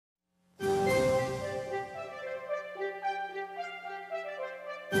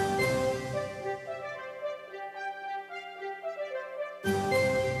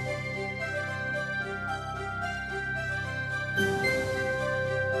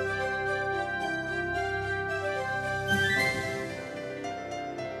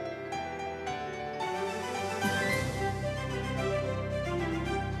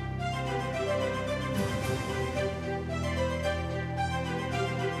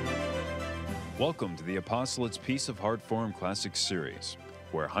Welcome to the Apostolate's Peace of Heart Forum Classic Series,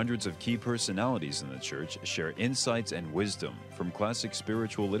 where hundreds of key personalities in the Church share insights and wisdom from classic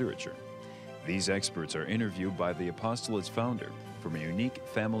spiritual literature. These experts are interviewed by the Apostolate's founder from a unique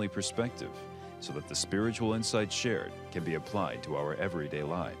family perspective, so that the spiritual insights shared can be applied to our everyday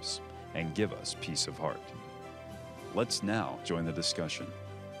lives and give us peace of heart. Let's now join the discussion.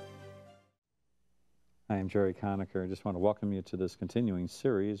 I am Jerry Conacher. I just want to welcome you to this continuing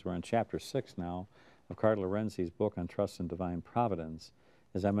series. We're on Chapter 6 now of Cardinal Lorenzi's book on Trust in Divine Providence.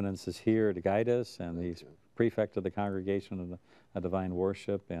 His Eminence is here to guide us, and he's prefect of the Congregation of Divine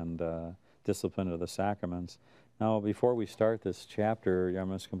Worship and Discipline of the Sacraments. Now, before we start this chapter, Your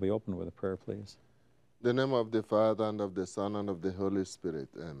Eminence, can we open with a prayer, please? In the name of the Father, and of the Son, and of the Holy Spirit.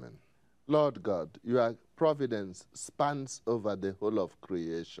 Amen. Lord God, your providence spans over the whole of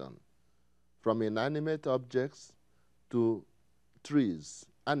creation, from inanimate objects to trees,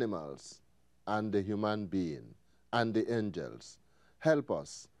 animals, and the human being, and the angels. Help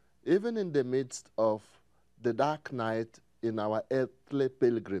us, even in the midst of the dark night in our earthly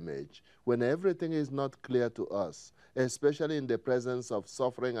pilgrimage, when everything is not clear to us, especially in the presence of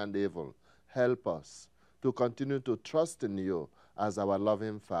suffering and evil. Help us to continue to trust in you as our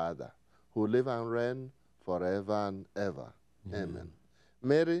loving Father, who live and reign forever and ever. Amen.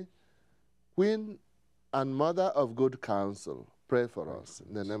 Mary, Queen and Mother of good counsel, pray for us.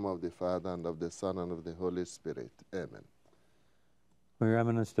 In the name of the Father, and of the Son, and of the Holy Spirit. Amen. Well, Your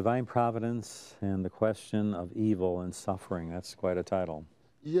Eminence, Divine Providence and the question of evil and suffering. That's quite a title.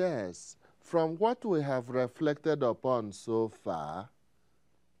 Yes. From what we have reflected upon so far,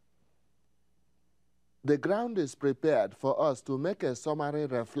 the ground is prepared for us to make a summary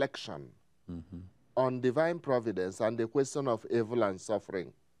reflection on divine providence and the question of evil and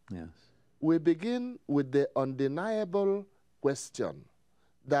suffering. Yes. We begin with the undeniable question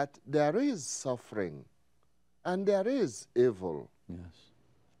that there is suffering and there is evil. Yes.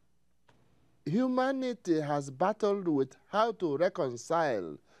 Humanity has battled with how to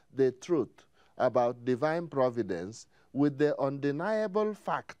reconcile the truth about divine providence with the undeniable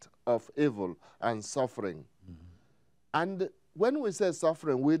fact of evil and suffering. And when we say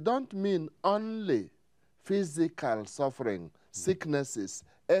suffering, we don't mean only physical suffering, sicknesses,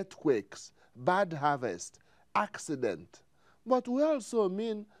 earthquakes, bad harvest, accident, but we also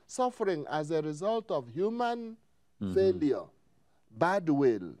mean suffering as a result of human failure, bad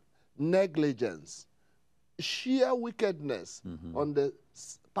will, negligence, sheer wickedness on the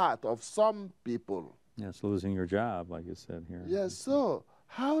part of some people. Yes, losing your job, like you said here. Yes, so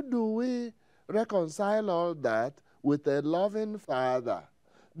how do we reconcile all that with a loving Father?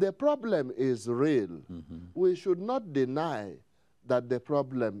 The problem is real. We should not deny that the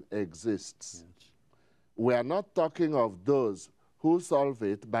problem exists. Yes. We are not talking of those who solve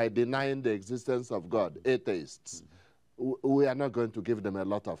it by denying the existence of God, atheists. We are not going to give them a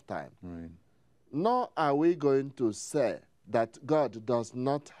lot of time. Right. Nor are we going to say that God does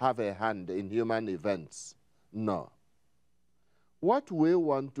not have a hand in human events. No. What we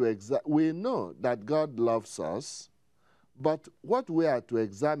want to we know that God loves us, but what we are to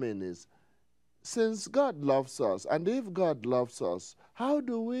examine is, since God loves us, and if God loves us, how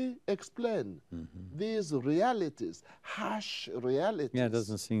do we explain these realities, harsh realities? Yeah, it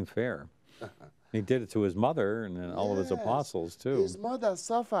doesn't seem fair. He did it to his mother and then all of his apostles, too. His mother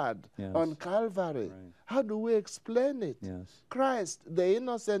suffered on Calvary. Right. How do we explain it? Yes. Christ, the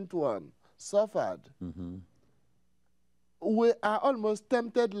innocent one, suffered. We are almost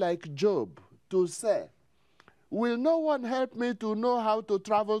tempted, like Job, to say, will no one help me to know how to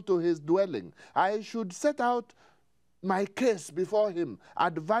travel to his dwelling? I should set out my case before him,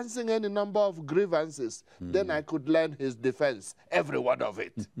 advancing any number of grievances. Then I could learn his defense, every one of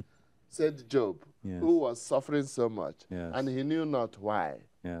it, said Job, who was suffering so much, and he knew not why.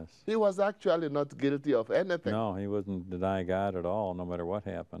 Yes. He was actually not guilty of anything. No, he wouldn't deny God at all, no matter what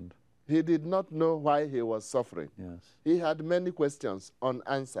happened. He did not know why he was suffering. Yes. He had many questions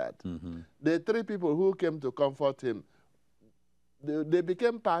unanswered. The three people who came to comfort him, they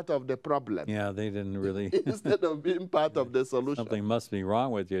became part of the problem. Yeah, they didn't really... instead of being part of the solution. Something must be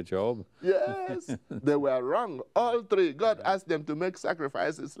wrong with you, Job. Yes, they were wrong. All three. God asked them to make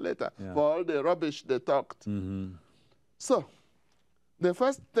sacrifices later for all the rubbish they talked. So, the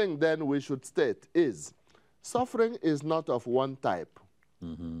first thing then we should state is, suffering is not of one type.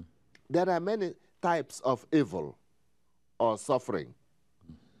 There are many types of evil or suffering.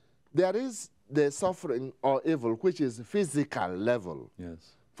 There is the suffering or evil which is physical level.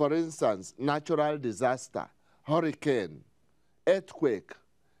 Yes. For instance, natural disaster, hurricane, earthquake,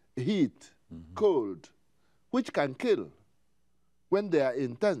 heat, cold, which can kill when they are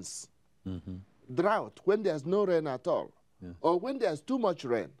intense. drought, when there's no rain at all, or when there's too much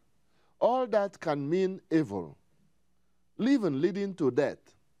rain. All that can mean evil, even leading to death.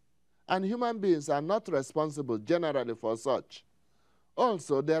 And human beings are not responsible generally for such.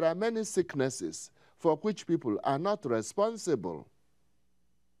 Also, there are many sicknesses for which people are not responsible.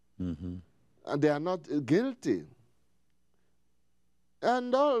 And they are not guilty.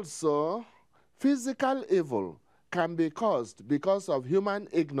 And also, physical evil can be caused because of human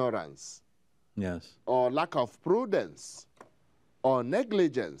ignorance. Yes. Or lack of prudence, or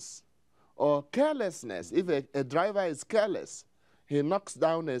negligence, or carelessness. If a driver is careless, he knocks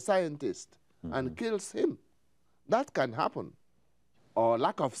down a scientist and kills him. That can happen. Or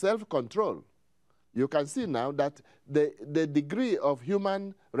lack of self-control. You can see now that the degree of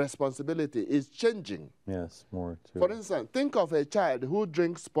human responsibility is changing. Yes, more too. For instance, think of a child who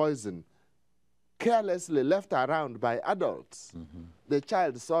drinks poison, carelessly left around by adults. The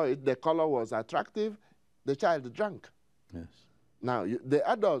child saw it, the color was attractive, the child drank. Yes. Now, the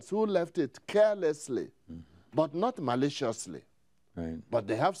adults who left it carelessly, but not maliciously, but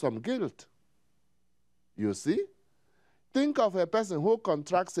they have some guilt. You see? Think of a person who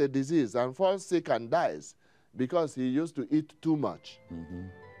contracts a disease and falls sick and dies because he used to eat too much,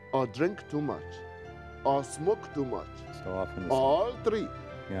 or drink too much, or smoke too much. So often. All three.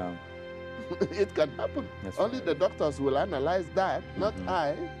 Yeah. It can happen. That's Only right. the doctors will analyze that, not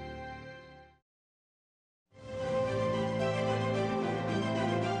I.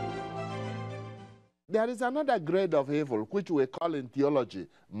 There is another grade of evil which we call in theology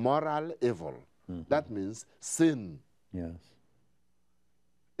moral evil. That means sin. Yes.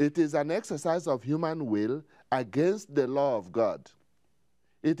 It is an exercise of human will against the law of God.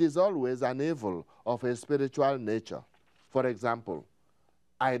 It is always an evil of a spiritual nature. For example,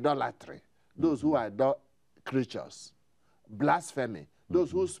 idolatry, those who idol creatures. Blasphemy,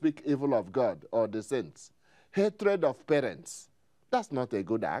 those who speak evil of God or the saints. Hatred of parents, that's not a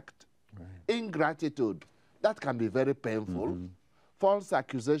good act. Ingratitude, that can be very painful. False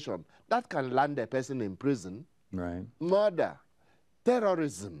accusation, that can land a person in prison. Murder,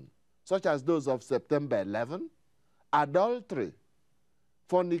 terrorism, such as those of September 11, adultery,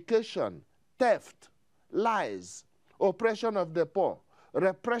 fornication, theft, lies, oppression of the poor,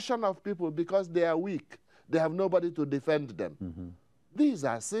 repression of people because they are weak, they have nobody to defend them. These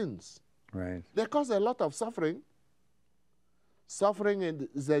are sins. They cause a lot of suffering. Suffering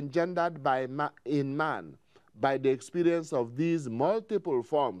is engendered by in man by the experience of these multiple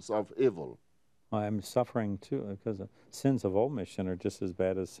forms of evil. I'm suffering too, because sins of omission are just as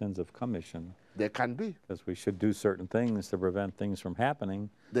bad as sins of commission. They can be. Because we should do certain things to prevent things from happening.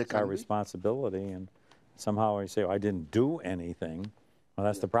 It's our responsibility. And somehow we say, oh, I didn't do anything. Well,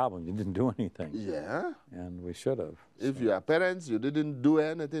 that's the problem. You didn't do anything. Yeah. And we should have. If you are parents, you didn't do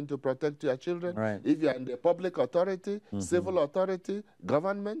anything to protect your children. If you are in the public authority, civil authority,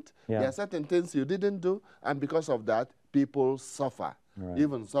 government, there are certain things you didn't do, and because of that, people suffer.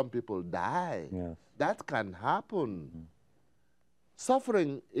 Even some people die. That can happen.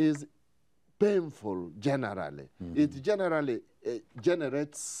 Suffering is painful generally. It generally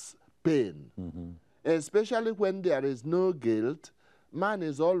generates pain, especially when there is no guilt. Man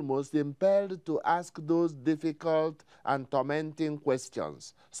is almost impelled to ask those difficult and tormenting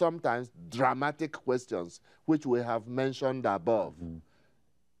questions, sometimes dramatic questions, which we have mentioned above.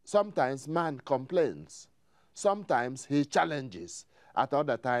 Sometimes man complains. Sometimes he challenges. At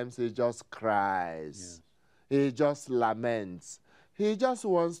other times, he just cries. He just laments. He just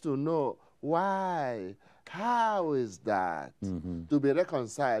wants to know why. How is that? To be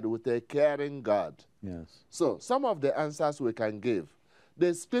reconciled with a caring God. So, some of the answers we can give.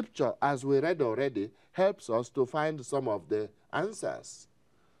 The scripture, as we read already, helps us to find some of the answers.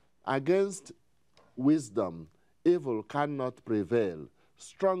 Against wisdom, evil cannot prevail.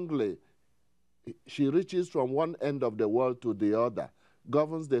 Strongly, she reaches from one end of the world to the other,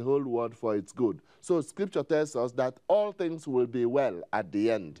 governs the whole world for its good. So scripture tells us that all things will be well at the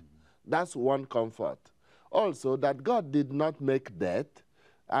end. That's one comfort. Also, that God did not make death,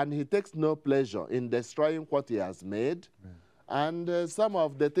 and he takes no pleasure in destroying what he has made. And some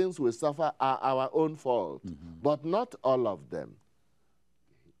of the things we suffer are our own fault, but not all of them,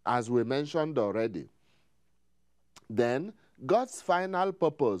 as we mentioned already. Then, God's final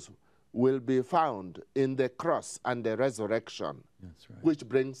purpose will be found in the cross and the resurrection, which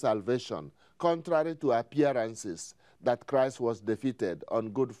brings salvation, contrary to appearances that Christ was defeated on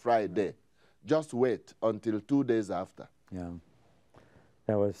Good Friday. Just wait until 2 days after.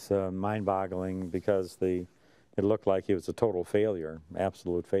 That was mind-boggling, because it looked like he was a total failure,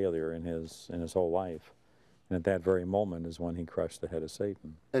 absolute failure in his whole life. And at that very moment is when he crushed the head of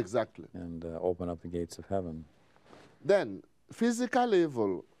Satan. Exactly. And opened up the gates of heaven. Then, physical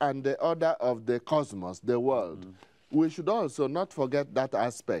evil and the order of the cosmos, the world, we should also not forget that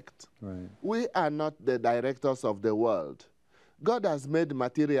aspect. Right. We are not the directors of the world. God has made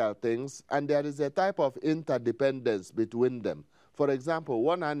material things, and there is a type of interdependence between them. For example,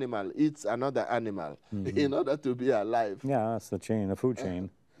 one animal eats another animal in order to be alive. Yeah, that's the chain, the food chain.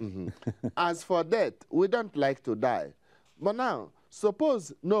 As for death, we don't like to die. But now,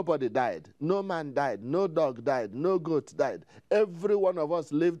 suppose nobody died, no man died, no dog died, no goat died. Every one of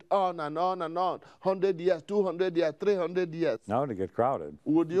us lived on and on and on, 100 years, 200 years, 300 years. Now to get crowded.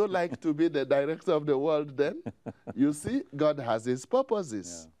 Would you like to be the director of the world then? You see, God has his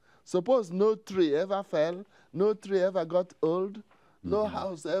purposes. Yeah. Suppose no tree ever fell, no tree ever got old, no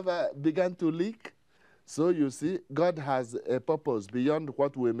house ever began to leak. So you see, God has a purpose beyond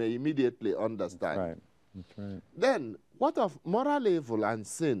what we may immediately understand. That's right. That's right. Then, what of moral evil and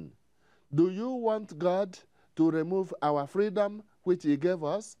sin? Do you want God to remove our freedom, which he gave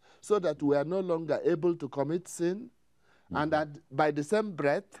us, so that we are no longer able to commit sin? And that by the same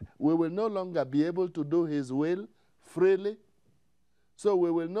breath, we will no longer be able to do his will freely? So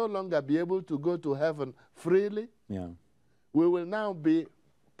we will no longer be able to go to heaven freely? Yeah. We will now be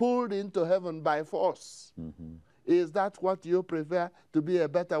pulled into heaven by force. Is that what you prefer, to be a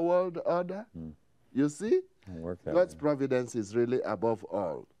better world order? You see? God's providence is really above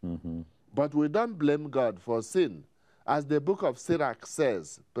all. But we don't blame God for sin. As the book of Sirach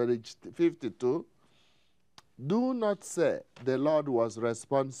says, page 52, do not say the Lord was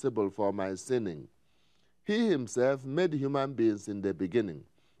responsible for my sinning. He himself made human beings in the beginning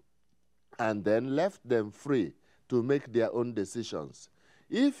and then left them free to make their own decisions.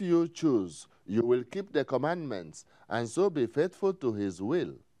 If you choose, you will keep the commandments and so be faithful to his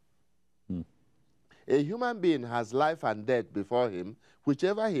will. A human being has life and death before him.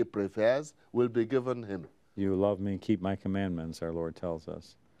 Whichever he prefers will be given him. You love me, keep my commandments, our Lord tells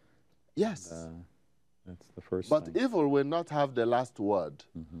us. Yes. That's the first But thing. evil will not have the last word.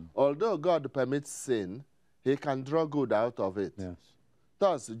 Although God permits sin, he can draw good out of it. Yes.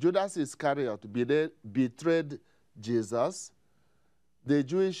 Thus, Judas Iscariot betrayed Jesus. The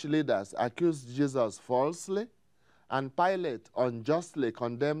Jewish leaders accused Jesus falsely, and Pilate unjustly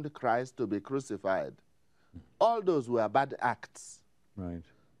condemned Christ to be crucified. All those were bad acts. Right.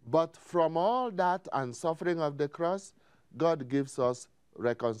 But from all that and suffering of the cross, God gives us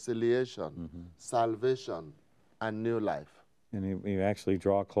reconciliation, salvation, and new life. And you actually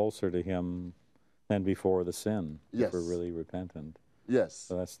draw closer to him than before the sin, Yes. if we're really repentant. Yes.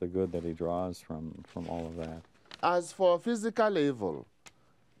 So that's the good that he draws from all of that. As for physical evil,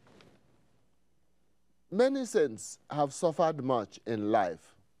 many saints have suffered much in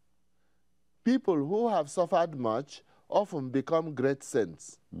life. People who have suffered much often become great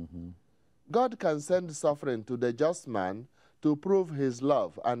saints. God can send suffering to the just man to prove his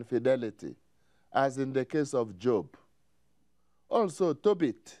love and fidelity, as in the case of Job. Also,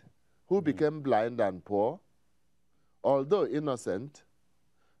 Tobit, who became blind and poor, although innocent,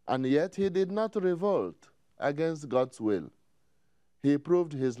 and yet he did not revolt against God's will. He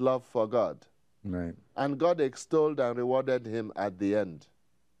proved his love for God. Right. And God extolled and rewarded him at the end.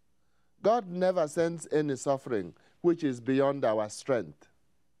 God never sends any suffering which is beyond our strength.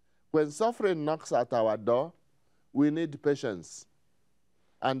 When suffering knocks at our door, we need patience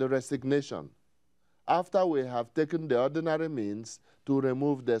and resignation after we have taken the ordinary means to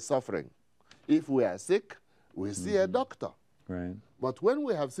remove the suffering. If we are sick, we see a doctor. Right. But when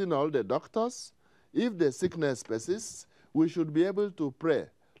we have seen all the doctors, if the sickness persists, we should be able to pray,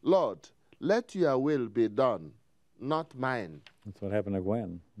 Lord, let your will be done, not mine. That's what happened to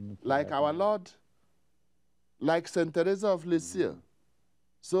Gwen. Like our Lord, like St. Teresa of Lisieux,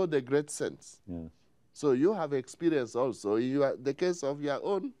 so the great saints. Yes. So you have experience also in the case of your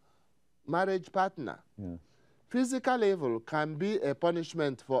own marriage partner. Yes. Physical evil can be a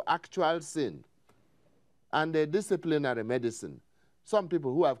punishment for actual sin and a disciplinary medicine. Some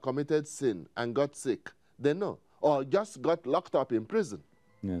people who have committed sin and got sick, they know, or just got locked up in prison.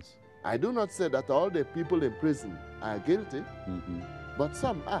 Yes. I do not say that all the people in prison are guilty, but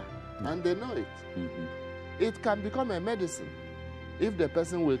some are, and they know it. It can become a medicine if the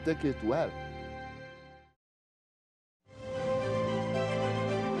person will take it well.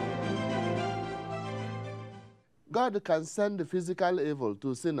 God can send physical evil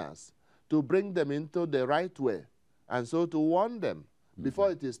to sinners to bring them into the right way, and so to warn them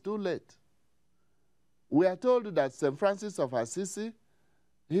before it is too late. We are told that St. Francis of Assisi,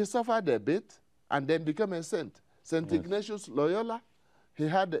 he suffered a bit and then became a saint. St. Ignatius Loyola, he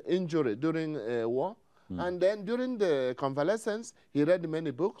had an injury during a war, And then during the convalescence, he read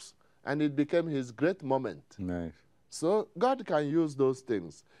many books, and it became his great moment. Right. So God can use those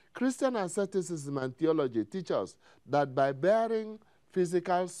things. Christian asceticism and theology teach us that by bearing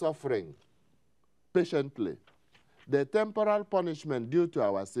physical suffering patiently, the temporal punishment due to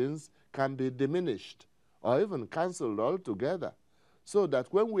our sins can be diminished or even cancelled altogether, so that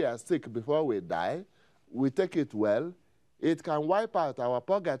when we are sick before we die, we take it well, it can wipe out our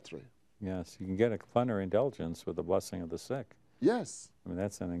purgatory. Yes, you can get a plenary indulgence with the blessing of the sick. Yes. I mean,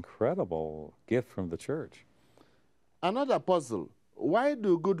 that's an incredible gift from the church. Another puzzle, why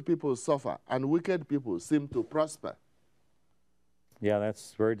do good people suffer and wicked people seem to prosper? Yeah,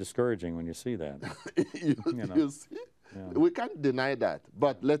 that's very discouraging when you see that. You see? Yeah. We can't deny that,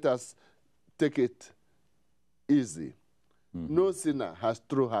 but let us take it easy. No sinner has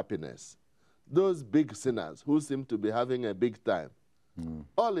true happiness. Those big sinners who seem to be having a big time,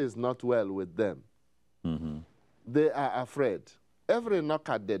 all is not well with them. They are afraid. Every knock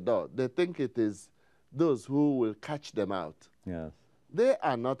at the door, they think it is those who will catch them out. Yes. They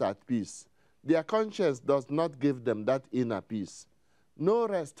are not at peace. Their conscience does not give them that inner peace. No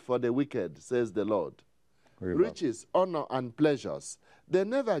rest for the wicked, says the Lord. Riches, honor, and pleasures, they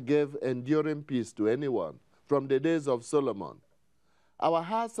never gave enduring peace to anyone from the days of Solomon. Our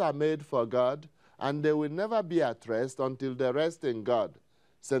hearts are made for God, and they will never be at rest until they rest in God,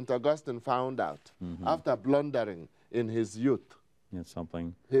 St. Augustine found out after blundering in his youth. It's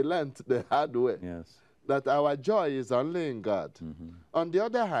something. He learned the hard way. Yes. That our joy is only in God. On the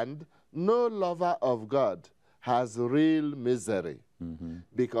other hand, no lover of God has real misery,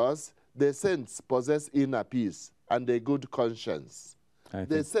 because the saints possess inner peace and a good conscience.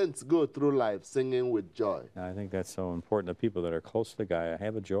 The saints go through life singing with joy. I think that's so important. The people that are close to the guy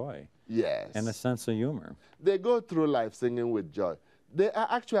have a joy. Yes. And a sense of humor. They go through life singing with joy. They are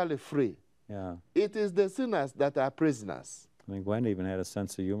actually free. Yeah. It is the sinners that are prisoners. I mean, Gwen even had a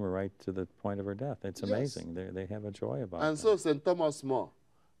sense of humor right to the point of her death. It's amazing. They have a joy about it. And so St. Thomas More,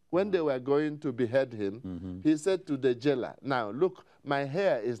 when they were going to behead him, he said to the jailer, now, look, my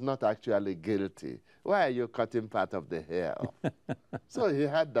hair is not actually guilty. Why are you cutting part of the hair off? So he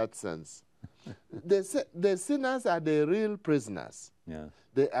had that sense. The sinners are the real prisoners. Yes.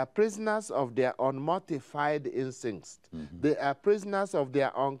 They are prisoners of their unmortified instincts. They are prisoners of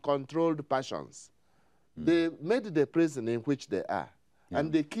their uncontrolled passions. They made the prison in which they are,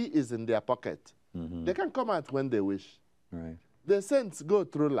 and the key is in their pocket. They can come out when they wish. Right. The saints go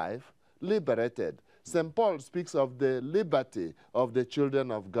through life liberated. St. Paul speaks of the liberty of the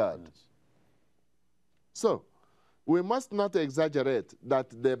children of God. Yes. So, we must not exaggerate that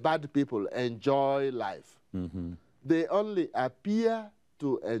the bad people enjoy life. They only appear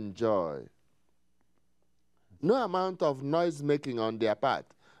to enjoy. No amount of noise-making on their part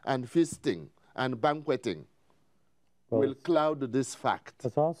and feasting and banqueting will cloud this fact.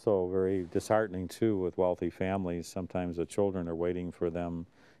 It's also very disheartening, too, with wealthy families. Sometimes the children are waiting for them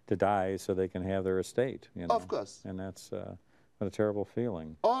to die so they can have their estate. You know? Of course. And that's what a terrible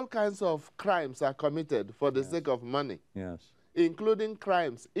feeling. All kinds of crimes are committed for the sake of money. Yes. Including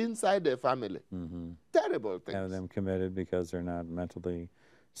crimes inside the family. Terrible things. Have them committed because they're not mentally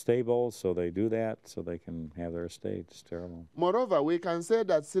stable, so they do that so they can have their estate. It's terrible. Moreover, we can say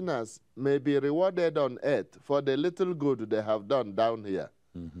that sinners may be rewarded on earth for the little good they have done down here.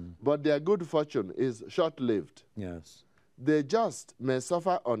 But their good fortune is short-lived. Yes. The just may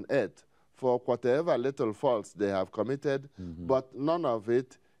suffer on earth for whatever little faults they have committed, but none of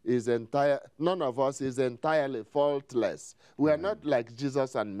us is entirely faultless. We are not like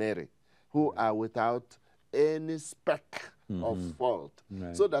Jesus and Mary, who are without any speck of fault.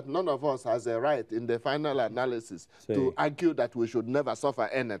 Right. So that none of us has a right in the final analysis to argue that we should never suffer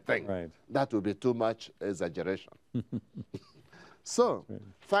anything. Right. That would be too much exaggeration. So,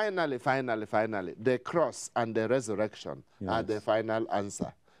 finally, the cross and the resurrection are the final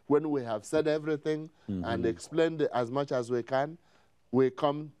answer. When we have said everything and explained as much as we can, we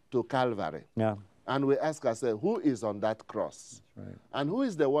come to Calvary. Yeah. And we ask ourselves, who is on that cross? That's right. And who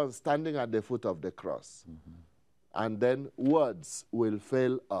is the one standing at the foot of the cross? And then words will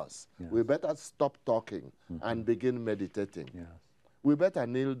fail us. Yes. We better stop talking and begin meditating. Yes. We better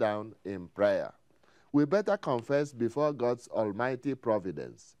kneel down in prayer. We better confess before God's almighty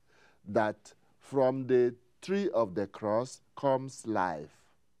providence that from the tree of the cross comes life.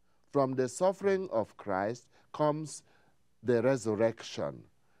 From the suffering of Christ comes the resurrection.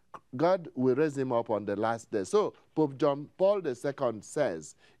 God will raise him up on the last day. So Pope John Paul II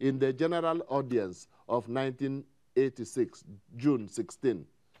says in the general audience of 1986, June 16,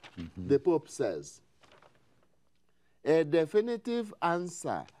 the Pope says, a definitive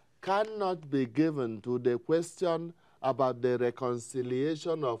answer cannot be given to the question about the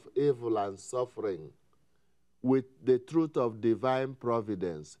reconciliation of evil and suffering with the truth of divine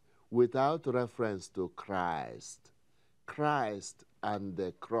providence without reference to Christ. Christ and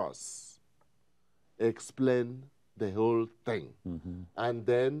the cross explain the whole thing. And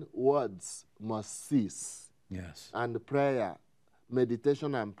then words must cease. Yes. And prayer,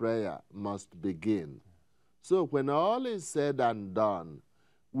 meditation and prayer must begin. So when all is said and done,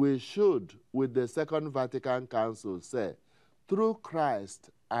 we should, with the Second Vatican Council, say, through Christ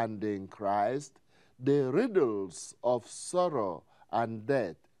and in Christ, the riddles of sorrow and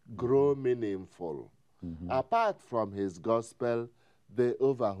death grow meaningful. Apart from his gospel, they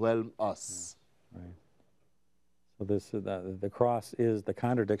overwhelm us. Right. So this is the cross is the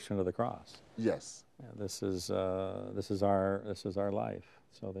contradiction of the cross. Yes. Yeah, this is our life.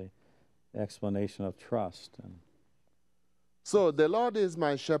 So the explanation of trust. And so the Lord is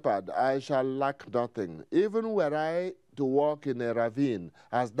my shepherd; I shall lack nothing. Even were I to walk in a ravine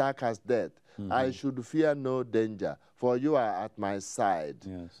as dark as death, I should fear no danger, for you are at my side.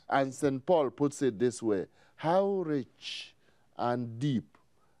 yes. And St. Paul puts it this way: how rich and deep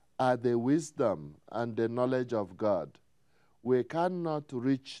are the wisdom and the knowledge of God. We cannot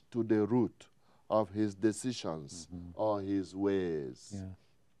reach to the root of his decisions or his ways. Yeah.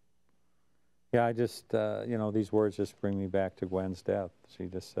 Yeah, I just, these words just bring me back to Gwen's death. She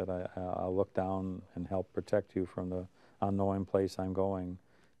just said, I'll look down and help protect you from the unknown place I'm going.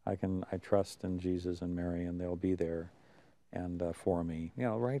 I trust in Jesus and Mary, and they'll be there and for me.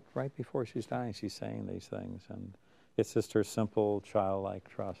 Right before she's dying, she's saying these things. And it's just her simple, childlike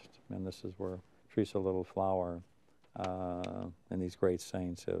trust. And this is where Teresa Little Flower and these great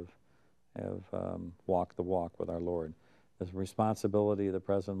saints have walked the walk with our Lord. The responsibility of the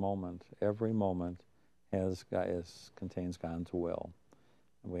present moment, every moment contains God's will.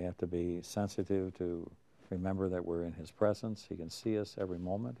 And we have to be sensitive to remember that we're in his presence. He can see us every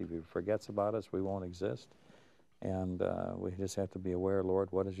moment. If he forgets about us, we won't exist. And we just have to be aware,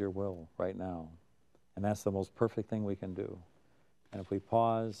 Lord, what is your will right now? And that's the most perfect thing we can do. And if we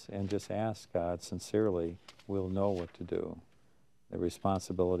pause and just ask God sincerely, we'll know what to do. The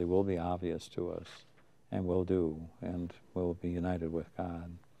responsibility will be obvious to us. And we'll do, and we'll be united with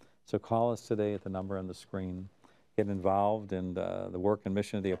God. So call us today at the number on the screen. Get involved in the work and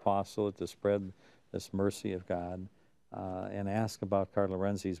mission of the apostolate to spread this mercy of God, and ask about Cardinal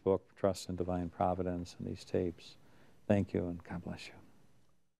Renzi's book, Trust in Divine Providence, and these tapes. Thank you, and God bless you.